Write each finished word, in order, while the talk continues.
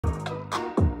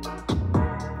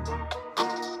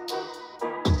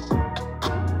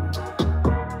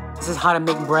is how to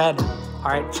make bread.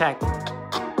 Alright, check.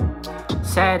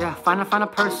 Said, find a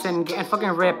person, getting fucking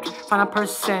ripped. Find a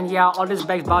person, yeah, all this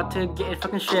bag's about to get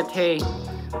fucking shipped. Hey,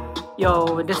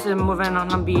 yo, this is moving on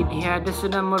the beat, yeah, this is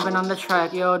the moving on the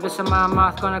track. Yo, this is my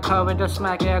mouth gonna cut with the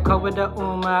smack, yeah, cut with the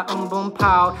boom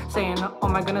pow. Saying, oh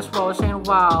my goodness, whoa, saying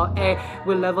wow. Hey,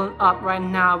 we leveling up right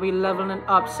now, we leveling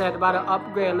up. Said about to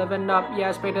upgrade, leveling up,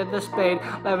 yeah, spade to the spade.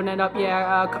 Leveling it up,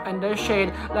 yeah, in the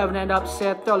shade. Leveling it up,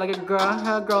 said, throw like a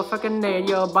girl fucking nade.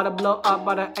 Yo, about to blow up,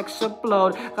 about to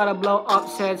explode. Gotta blow up,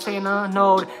 said, saying a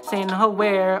node, saying her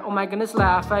where. Oh my goodness,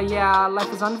 laugh, yeah,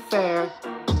 life is unfair.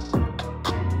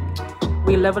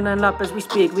 We leveling up as we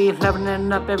speak, we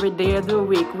leveling up every day of the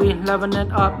week. We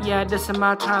leveling up, yeah, this is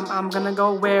my time, I'm gonna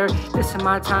go where? This is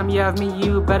my time, yeah, me,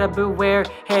 you better beware.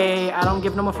 Hey, I don't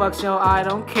give no more fucks, yo, I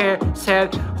don't care.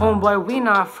 Said, homeboy, we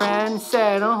not friends.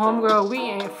 Said, oh, homegirl, we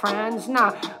ain't friends.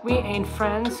 Nah, we ain't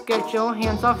friends, get your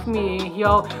hands off me.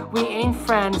 Yo, we ain't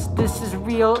friends, this is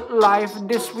real life,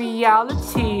 this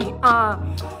reality.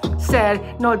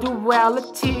 Said, no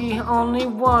duality, only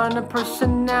one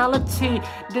personality.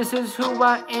 This is who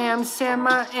I am, Sam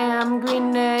I am,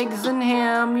 green eggs and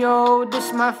ham. Yo,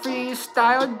 this my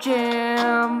freestyle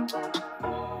jam.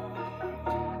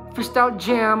 Freestyle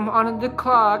jam on the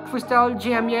clock. Freestyle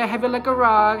jam, yeah, heavy like a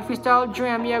rock. Freestyle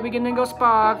jam, yeah, we gonna go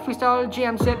spark. Freestyle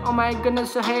jam, said, oh my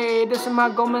goodness, hey, this is my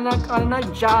goldman on a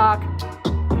jock.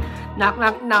 Knock,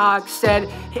 knock, knock, said,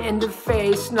 hit in the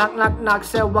face. Knock, knock, knock,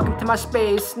 said, welcome to my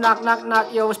space. Knock, knock,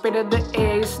 knock, yo, spade of the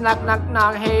ace. Knock, knock,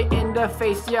 knock, hey, in the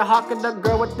face. Yeah, hawking the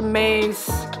girl with the mace.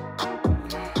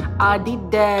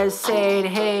 Adidas said,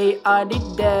 hey,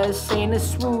 Adidas, saying a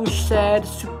swoosh, said,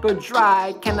 super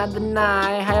dry, cannot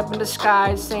deny, high up in the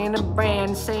sky, saying a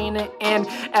brand, saying an N,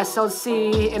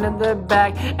 SLC, in the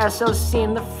back, SLC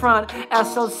in the front,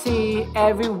 SLC,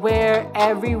 everywhere,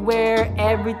 everywhere,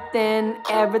 everything,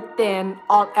 everything,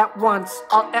 all at once,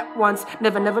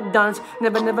 never, never done,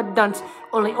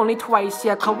 only twice,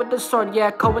 yeah, cut with the sword, yeah,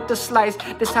 cut with the slice,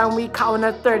 this time we caught in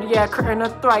a third, yeah, curtain a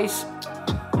thrice.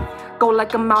 Go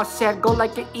like a mouse, yeah, go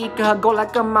like an eagle, go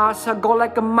like a mouse, go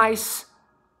like a mice.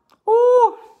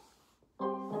 Ooh.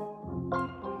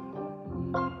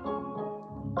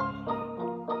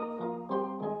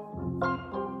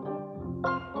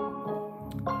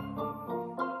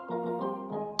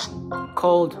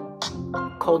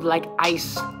 Cold like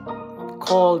ice,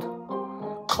 cold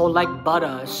like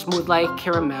butter, smooth like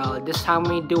caramel. This time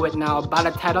we do it now, about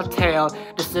a tattletale.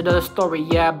 This is the story,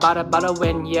 yeah, about to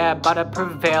win, yeah, about to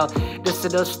prevail. This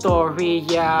is the story,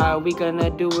 yeah, we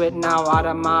gonna do it now. Out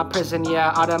of my prison,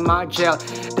 yeah, out of my jail.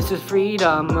 This is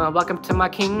freedom, welcome to my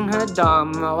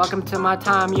kingdom. Welcome to my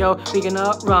time, yo, we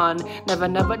gonna run. Never,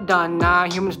 never done, nah,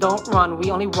 humans don't run. We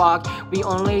only walk, we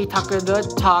only talk the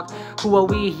talk. Who are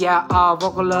we, yeah, our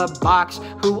vocal box.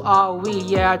 Who are we,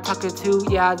 yeah, talking to,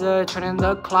 yeah, the turning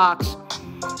the clocks.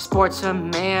 Sports a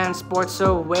man, sports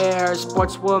aware,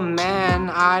 sportswoman,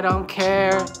 I don't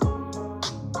care.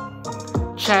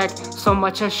 Check, so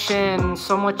much a shin,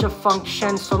 so much a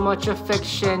function, so much a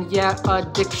fiction, yeah,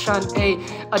 addiction,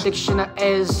 addiction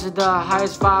is the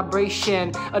highest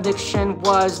vibration, addiction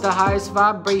was the highest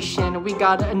vibration, we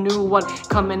got a new one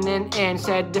coming in,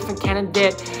 said different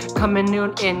candidate, coming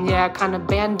in, yeah, kinda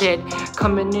bandit,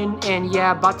 coming in,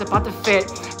 yeah, about to fit,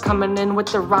 coming in with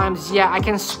the rhymes, yeah, I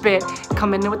can spit,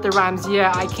 coming in with the rhymes,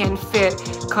 yeah, I can fit,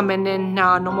 coming in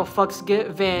now, no more fucks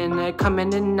given,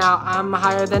 coming in now, I'm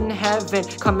higher than heaven,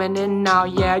 coming in now,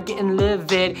 yeah, getting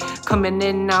livid, coming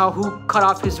in now, who cut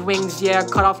off his wings, yeah,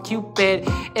 cut off Cupid,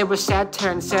 it was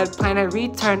Saturn, said planet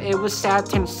return, it was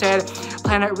Saturn, said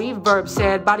planet reverb,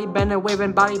 said body bending,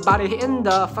 waving, body hitting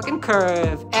the fucking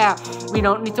curve, yeah, we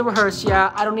don't need to rehearse,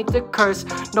 yeah, I don't need to curse,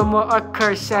 no more a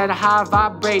curse, said high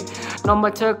vibrate, no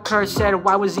more to curse, said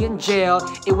why was he in jail,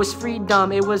 it was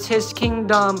freedom, it was his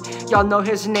kingdom, y'all know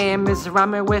his name is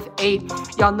rhyming with 8,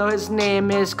 y'all know his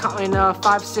name is counting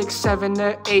 5, 6, 7,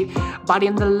 8, body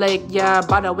in the lake, yeah,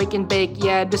 about to wake and bake,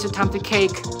 yeah, this is time to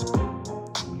cake.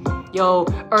 Yo,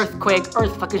 earthquake,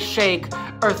 earth fucking shake,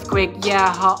 earthquake,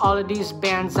 yeah, how all of these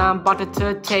bands I'm about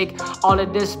to take, all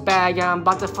of this bag I'm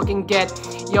about to fucking get,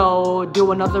 yo,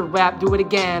 do another rap, do it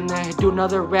again, do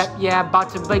another rap, yeah, about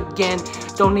to begin,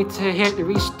 don't need to hit the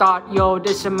restart, yo,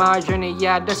 this is my journey,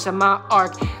 yeah, this is my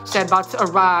arc, said about to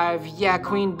arrive, yeah,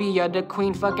 queen bee, yeah, the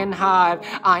queen fucking hive,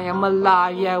 I am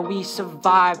alive, yeah, we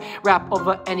survive, rap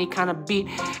over any kind of beat,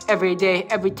 every day,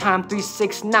 every time, 3,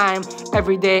 6, 9,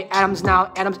 every day, atoms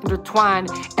now, atoms intertwined,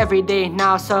 every day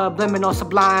now, subliminal,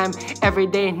 sublime, every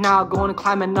day now, going and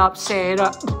climbing up, say it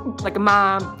up, like a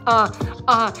mime,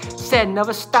 said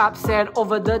never stop, said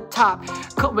over the top,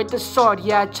 cut with the sword,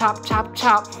 yeah, chop, chop,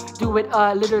 chop, do it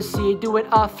literacy, do it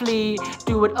flee,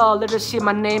 do it literacy,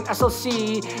 my name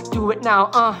SLC, do it now,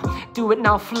 do it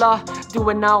now, fla, do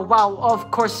it now, wow, of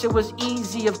course it was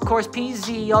easy, of course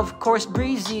peasy, of course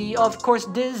breezy, of course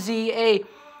dizzy, ayy.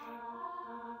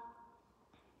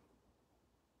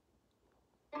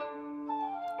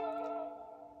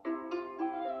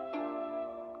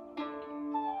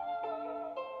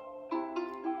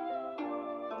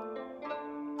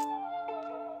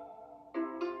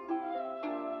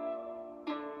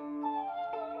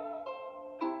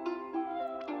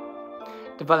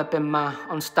 Developing my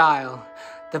own style,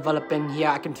 developing,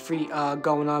 yeah, I can free,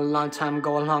 going on a long time,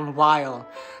 go a long while,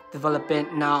 developing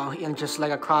now, just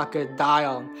like a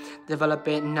crocodile,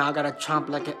 developing now, gotta chomp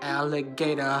like an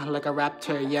alligator, like a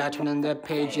raptor, yeah, turning the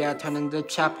page, yeah, turning the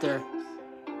chapter.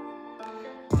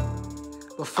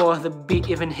 Before the beat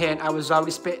even hit, I was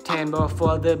already spitting.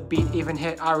 Before the beat even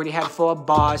hit, I already had 4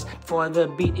 bars. Before the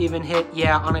beat even hit,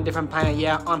 yeah, on a different planet,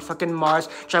 yeah, on fucking Mars.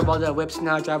 Drive all the whips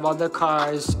now, drive all the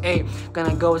cars. Ayy,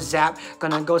 gonna go zap,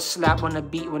 gonna go slap on the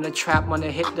beat, when the trap, when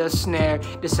it hit the snare.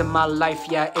 This is my life,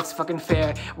 yeah, it's fucking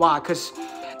fair. Why? Cause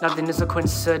nothing is a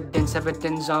coincidence,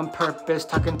 everything's on purpose.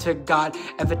 Talking to God,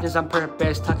 everything's on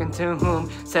purpose. Talking to whom?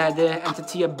 Said the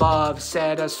entity above.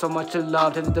 Said so much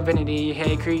love to the divinity.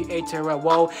 Hey, creator,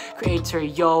 whoa, creator,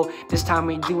 yo. This time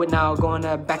we do it now, going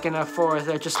back and forth,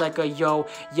 just like a yo,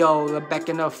 back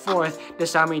and forth.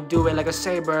 This time we do it like a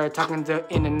saber, talking to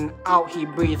in and out. He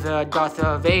breathed, Darth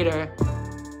Vader.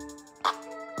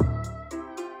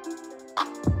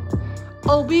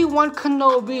 Obi-Wan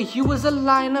Kenobi, he was a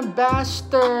lying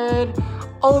bastard.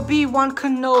 Obi-Wan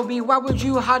Kenobi, why would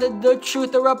you hide the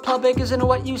truth? The Republic isn't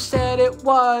what you said it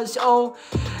was. Oh,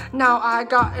 now I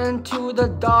got into the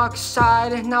dark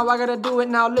side. Now I gotta do it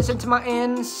now, listen to my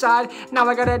inside. Now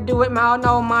I gotta do it now,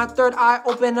 now my third eye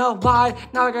open up wide.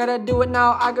 Now I gotta do it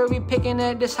now, I gotta be picking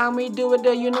it. This time we do it,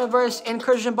 the universe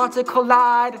incursion about to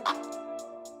collide.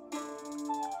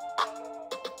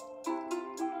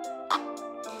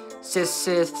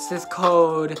 Sith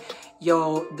code,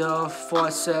 yo, the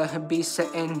force be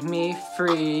setting me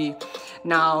free.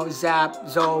 Now zap,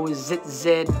 zo, zit,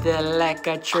 the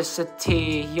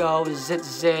electricity. Yo,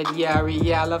 zit, yeah,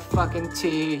 real fucking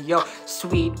tea. Yo,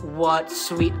 sweet, what,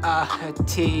 sweet,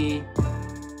 tea.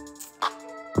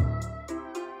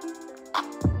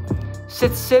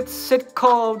 Sit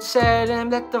cold, said, and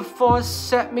let the force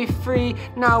set me free.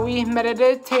 Now we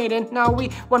meditating, now we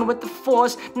one with the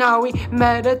force. Now we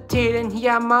meditating,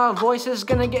 yeah, my voice is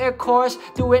gonna get a course.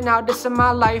 Do it now, this is my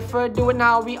life, do it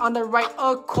now, we on the right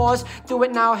course. Do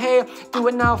it now, hey, do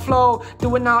it now, flow.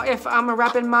 Do it now, if I'm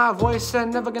rapping my voice,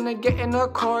 I'm never gonna get in a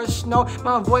course. No,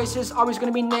 my voice is always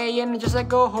gonna be neighing, just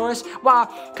like a horse. Why?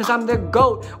 Cause I'm the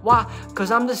goat. Why? Cause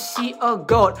I'm the sea of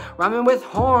goat. Rhyming with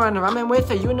horn, rhyming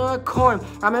with a unicorn.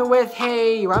 Rhyming with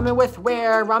hey, rhyming with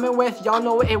where, rhyming with y'all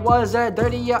know it was a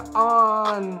dirty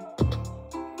on.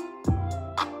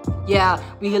 Yeah,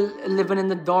 we living in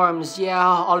the dorms, yeah,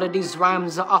 all of these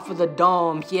rhymes are off of the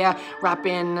dome, yeah,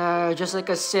 rapping just like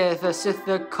a Sith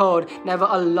the code, never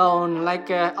alone, like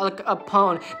a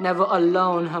pawn, never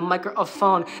alone, a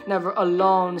microphone, never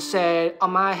alone, said,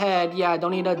 on my head, yeah,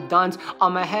 don't need a dunce,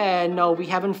 on my head, no, we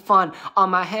having fun, on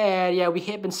my head, yeah, we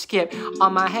hip and skip,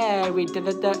 on my head, we did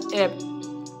it the ip.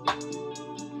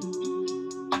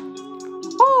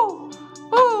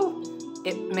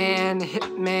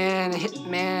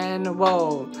 Hitman,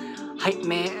 whoa. Hype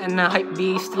man, hype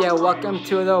beast, yeah, welcome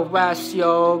to the West,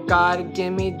 yo. Gotta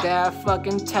give me that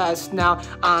fucking test. Now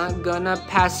I'm gonna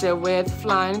pass it with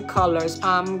flying colors.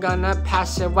 I'm gonna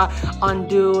pass it while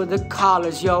undo the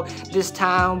collars, yo. This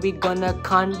time we gonna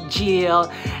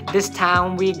congeal. This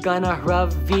time we gonna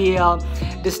reveal.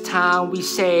 This time we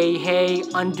say, hey,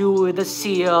 undo the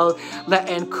seal.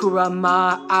 Letting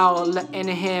Kurama out, letting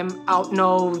him out,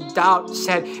 no doubt.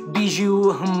 Said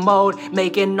Bijou mode,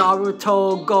 making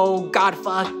Naruto go God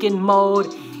fucking mode.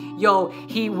 Yo,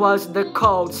 he was the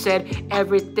code, said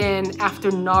everything after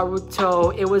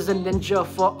Naruto. It was a ninja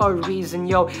for a reason,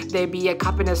 yo. They be a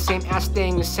copying the same ass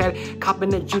thing, said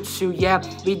copying the jutsu, yeah.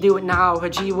 We do it now,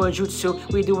 Hajiwa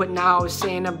jutsu, we do it now.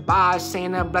 Saying a bye,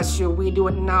 saying a bless you, we do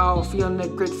it now.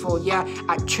 Feeling grateful, yeah,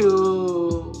 I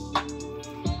chew.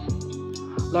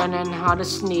 Learning how to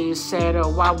sneeze, said,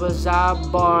 why was I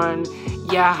born?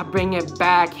 Yeah, bring it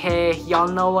back, hey, y'all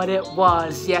know what it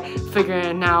was, yeah.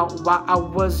 Figuring out why I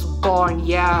was born,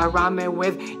 yeah. Rhyming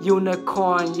with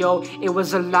unicorn, yo. It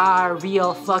was a lie,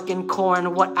 real fucking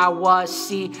corn. What I was,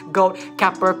 see, goat,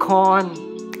 Capricorn.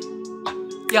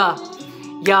 Yeah.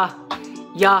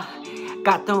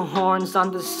 Got the horns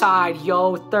on the side,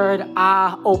 yo. Third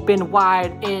eye open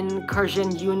wide.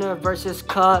 Incursion universes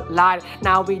collide.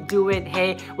 Now we do it,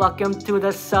 hey. Welcome to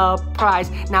the surprise.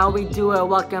 Now we do it.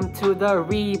 Welcome to the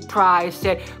reprise.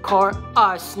 Said core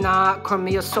us, not core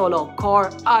me a solo. Core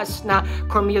us, not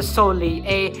core me a soli.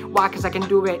 Eh? Why? Cause I can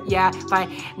do it, yeah.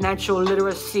 Financial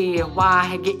literacy.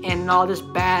 Why? Getting all this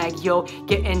bag, yo.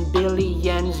 Getting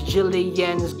billions,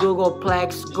 jillions.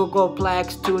 Googleplex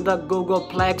to the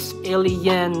Googleplex aliens.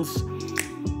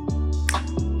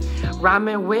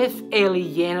 Rhyming with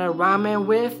alien, rhyming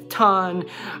with ton,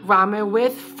 rhyming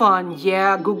with fun,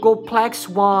 yeah, Googleplex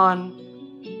one.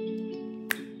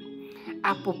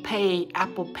 Apple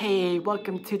Pay,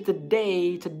 welcome to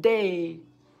today.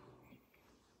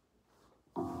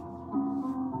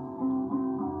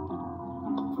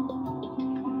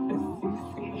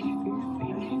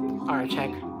 Alright,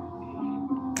 check.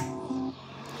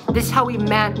 This how we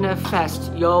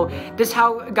manifest, yo. This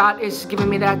how God is giving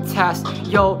me that test,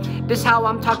 yo. This how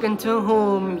I'm talking to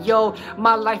whom, yo.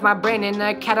 My life, my brain in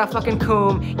a cat a fucking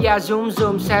coom. Yeah, zoom,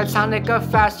 said sonic a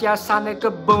fast, yeah, sonic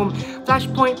a boom.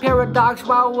 Flashpoint paradox,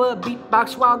 while we're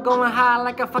beatbox, while going high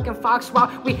like a fucking fox.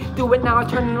 While we do it now,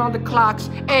 turning on the clocks,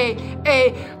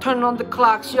 turning on the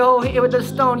clocks, yo. Hit it with the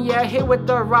stone, yeah, hit with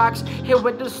the rocks, hit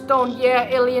with the stone, yeah.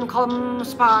 Alien call them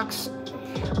Sparks.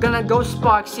 Gonna go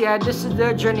sparks, yeah, this is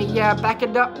the journey, yeah, back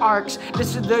at the arcs.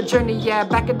 This is the journey, yeah,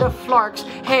 back at the flarks.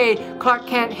 Hey, Clark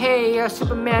Kent, hey,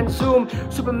 Superman zoom,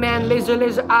 Superman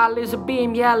laser eye, laser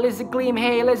beam, yeah, laser gleam,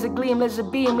 hey, laser gleam, laser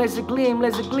beam, laser gleam,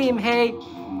 laser gleam, hey.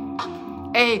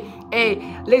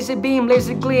 Laser beam,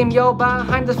 laser gleam, yo,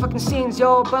 behind the fucking scenes,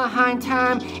 yo, behind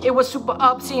time. It was super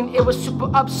obscene, it was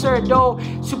super absurd, yo,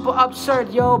 super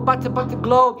absurd, yo, about to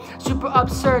glow. Super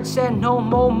absurd, said no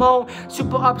mo.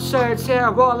 Super absurd,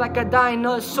 said roar like a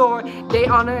dinosaur. They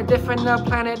on a different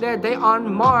planet, they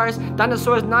on Mars.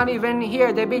 Dinosaurs not even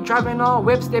here, they be driving all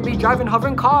whips, they be driving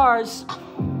hovering cars.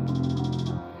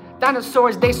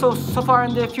 Dinosaurs, they so far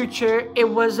in the future. It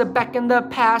was back in the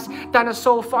past.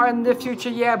 Dinosaur far in the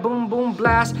future, yeah, boom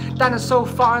blast. Dinosaur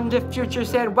far in the future,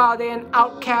 said wow, they an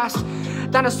outcast.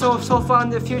 Dinosaur so far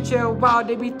in the future, wow,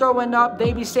 they be throwing up,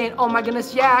 they be saying, oh my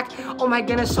goodness, yak, oh my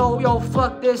goodness, so yo,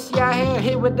 fuck this, yeah,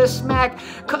 hit with the smack.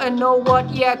 Couldn't know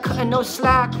what, yeah, couldn't no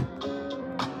slack.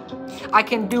 I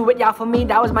can do it, yeah, for me,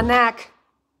 that was my knack.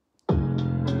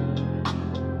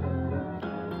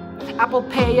 Apple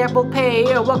Pay,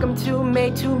 welcome to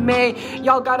May.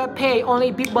 Y'all gotta pay,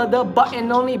 only beep by the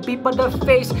button, only beep by the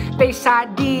face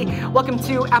ID. Welcome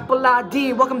to Apple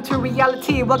ID, welcome to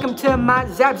reality, welcome to my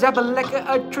zap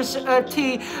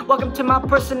electricity, welcome to my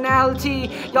personality.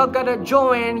 Y'all gotta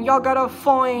join, y'all gotta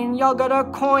foin, y'all gotta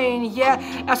coin,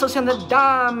 yeah. SOC on the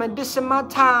dime, this is my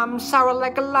time, sour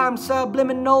like a lime,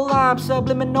 subliminal climb,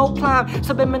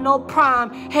 subliminal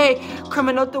prime. Hey,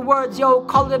 criminal with the words, yo,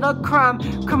 call it a crime.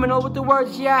 Criminal with the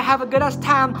words, yeah, have a good ass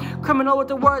time. Criminal with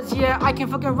the words, yeah, I can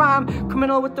fucking rhyme.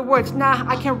 Criminal with the words, nah,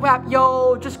 I can rap,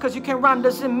 yo. Just cause you can rhyme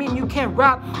doesn't mean you can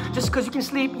rap. Just cause you can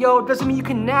sleep, yo, doesn't mean you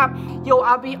can nap. Yo,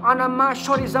 I be on my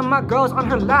shorties and my girls on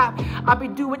her lap. I be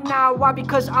do it now, why?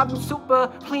 Because I'm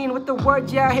super clean with the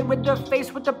words, yeah. Hit with the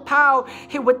face, with the pow.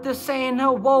 Hit with the saying,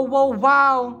 whoa,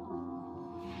 wow.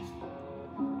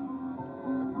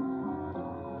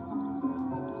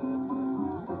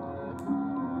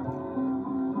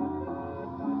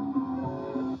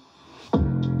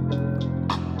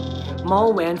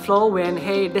 Mowing, flowing,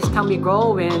 hey, this time we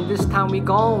growing, this time we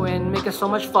going, making so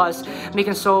much fuss,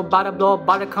 making so bada blow,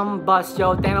 bada combust,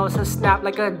 yo, Thanos a snap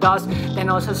like a dust,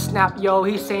 Thanos a snap, yo,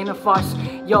 he's saying a fuss,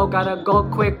 yo, gotta go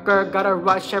quicker, gotta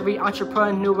rush, every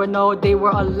entrepreneur know they were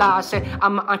a lie, say,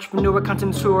 I'm an entrepreneur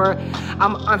connoisseur,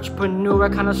 I'm an entrepreneur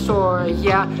connoisseur,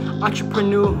 yeah,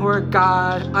 entrepreneur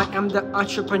God, I am the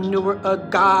entrepreneur of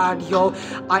God, yo,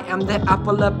 I am the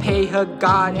Apple of Pay of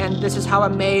God, and this is how I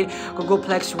made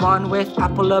Googleplex run with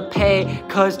Apple Pay,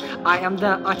 cause I am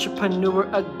the entrepreneur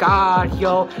of God,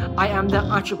 yo. I am the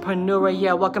entrepreneur,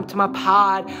 yeah, welcome to my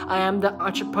pod. I am the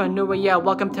entrepreneur, yeah,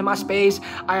 welcome to my space.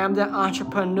 I am the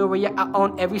entrepreneur, yeah, I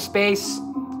own every space.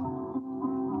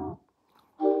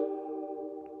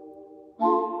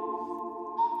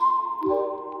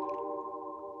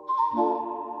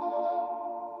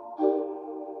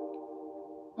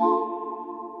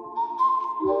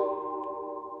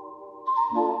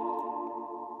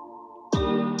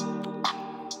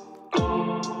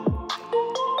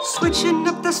 Switching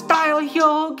up the style,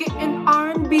 yo, getting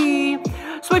R&B.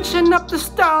 Switching up the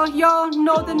style, yo,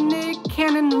 know the Nick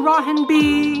Cannon, Raw and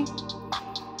B.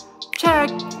 Check,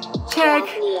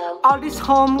 all these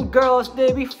home girls,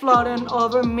 they be flooding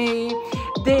over me.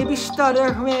 They be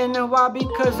stuttering, why?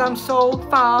 Because I'm so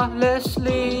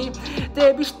flawlessly.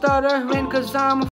 They be stuttering cause I'm